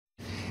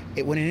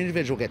When an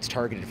individual gets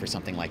targeted for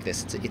something like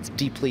this, it's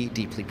deeply,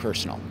 deeply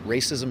personal.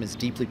 Racism is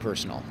deeply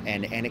personal,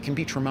 and it can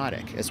be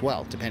traumatic as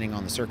well, depending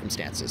on the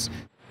circumstances.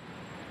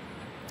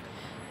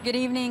 Good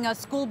evening. A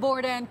school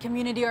board and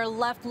community are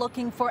left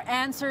looking for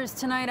answers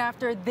tonight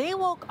after they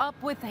woke up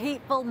with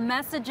hateful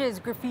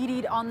messages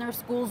graffitied on their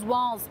school's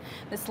walls.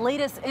 This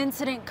latest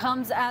incident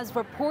comes as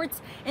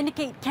reports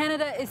indicate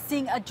Canada is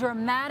seeing a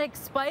dramatic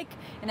spike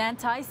in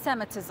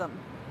anti-Semitism.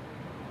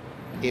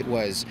 It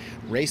was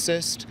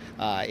racist.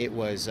 It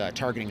was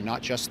targeting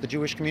not just the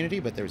Jewish community,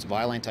 but there was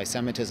vile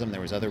anti-Semitism.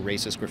 There was other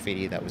racist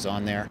graffiti that was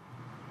on there.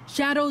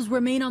 Shadows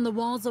remain on the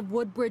walls of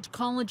Woodbridge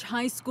College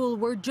High School,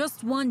 where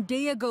just 1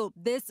 day ago,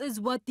 this is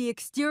what the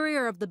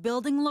exterior of the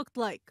building looked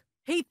like.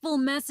 Hateful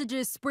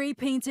messages spray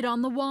painted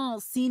on the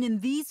walls, seen in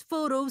these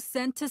photos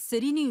sent to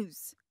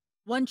CityNews.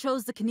 One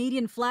shows the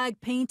Canadian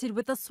flag painted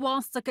with a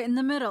swastika in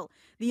the middle.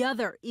 The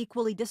other,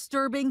 equally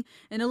disturbing,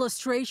 an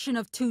illustration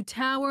of 2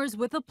 towers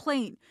with a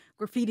plane.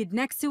 Graffitied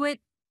next to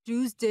it,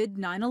 Jews did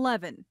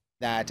 9/11.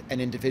 That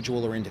an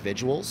individual or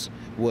individuals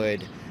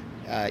would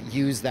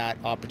use that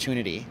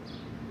opportunity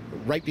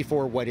right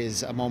before what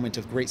is a moment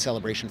of great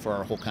celebration for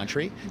our whole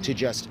country to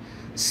just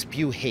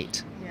spew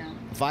hate,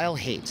 vile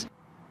hate.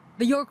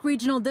 The York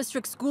Regional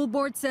District School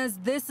Board says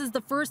this is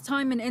the first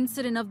time an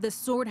incident of this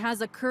sort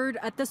has occurred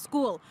at the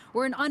school,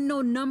 where an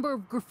unknown number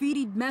of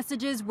graffitied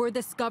messages were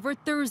discovered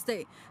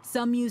Thursday.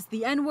 Some used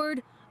the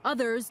N-word,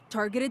 others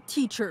targeted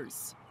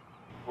teachers.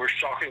 We're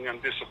shocking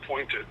and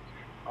disappointed,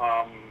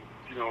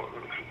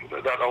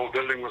 that our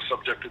building was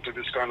subjected to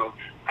this kind of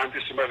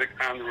anti-Semitic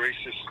and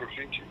racist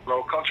graffiti.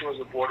 Our culture as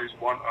a board is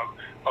one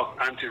of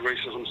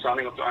anti-racism,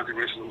 standing up to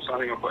anti-racism,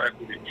 standing up for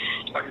equity.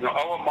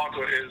 Our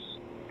motto is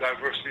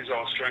diversity is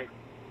our strength,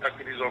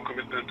 equity is our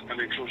commitment, and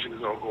inclusion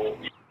is our goal.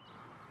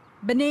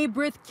 B'nai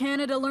B'rith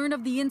Canada learned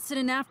of the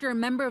incident after a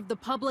member of the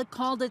public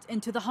called it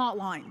into the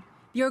hotline.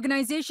 The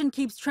organization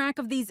keeps track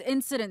of these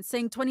incidents,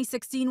 saying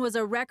 2016 was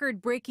a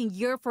record-breaking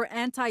year for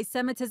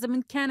anti-Semitism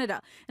in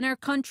Canada, and our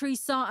country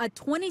saw a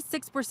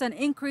 26%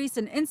 increase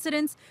in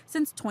incidents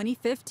since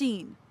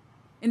 2015.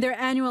 In their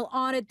annual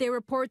audit, they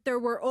report there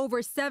were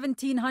over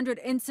 1,700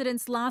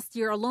 incidents last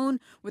year alone,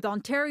 with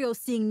Ontario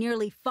seeing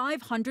nearly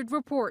 500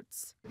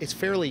 reports. It's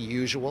fairly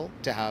usual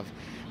to have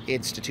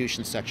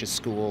institutions such as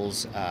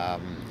schools,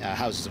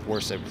 houses of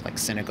worship like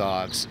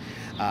synagogues,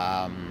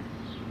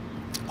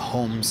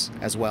 homes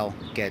as well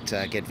get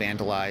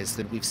vandalized.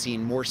 That we've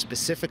seen more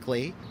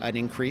specifically a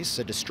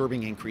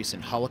disturbing increase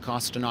in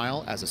Holocaust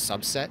denial as a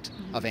subset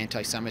of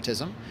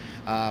anti-Semitism.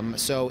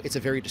 So it's a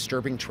very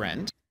disturbing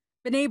trend.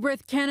 B'nai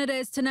B'rith Canada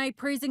is tonight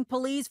praising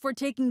police for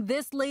taking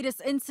this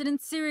latest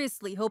incident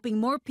seriously, hoping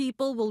more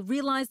people will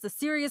realize the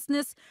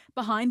seriousness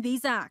behind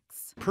these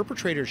acts.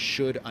 Perpetrators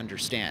should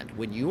understand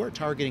when you are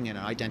targeting an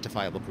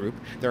identifiable group,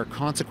 there are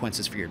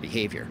consequences for your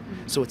behavior.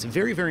 So it's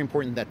very, very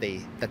important that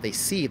they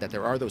see that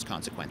there are those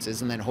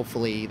consequences, and then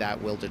hopefully that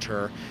will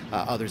deter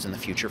others in the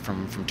future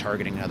from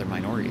targeting other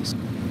minorities.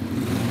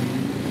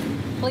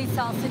 Police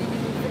tell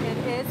CityNews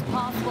it is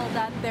possible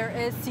that there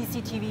is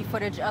CCTV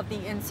footage of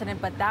the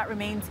incident, but that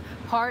remains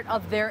part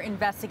of their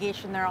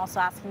investigation. They're also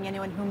asking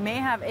anyone who may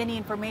have any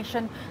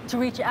information to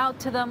reach out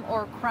to them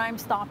or Crime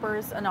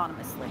Stoppers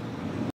anonymously.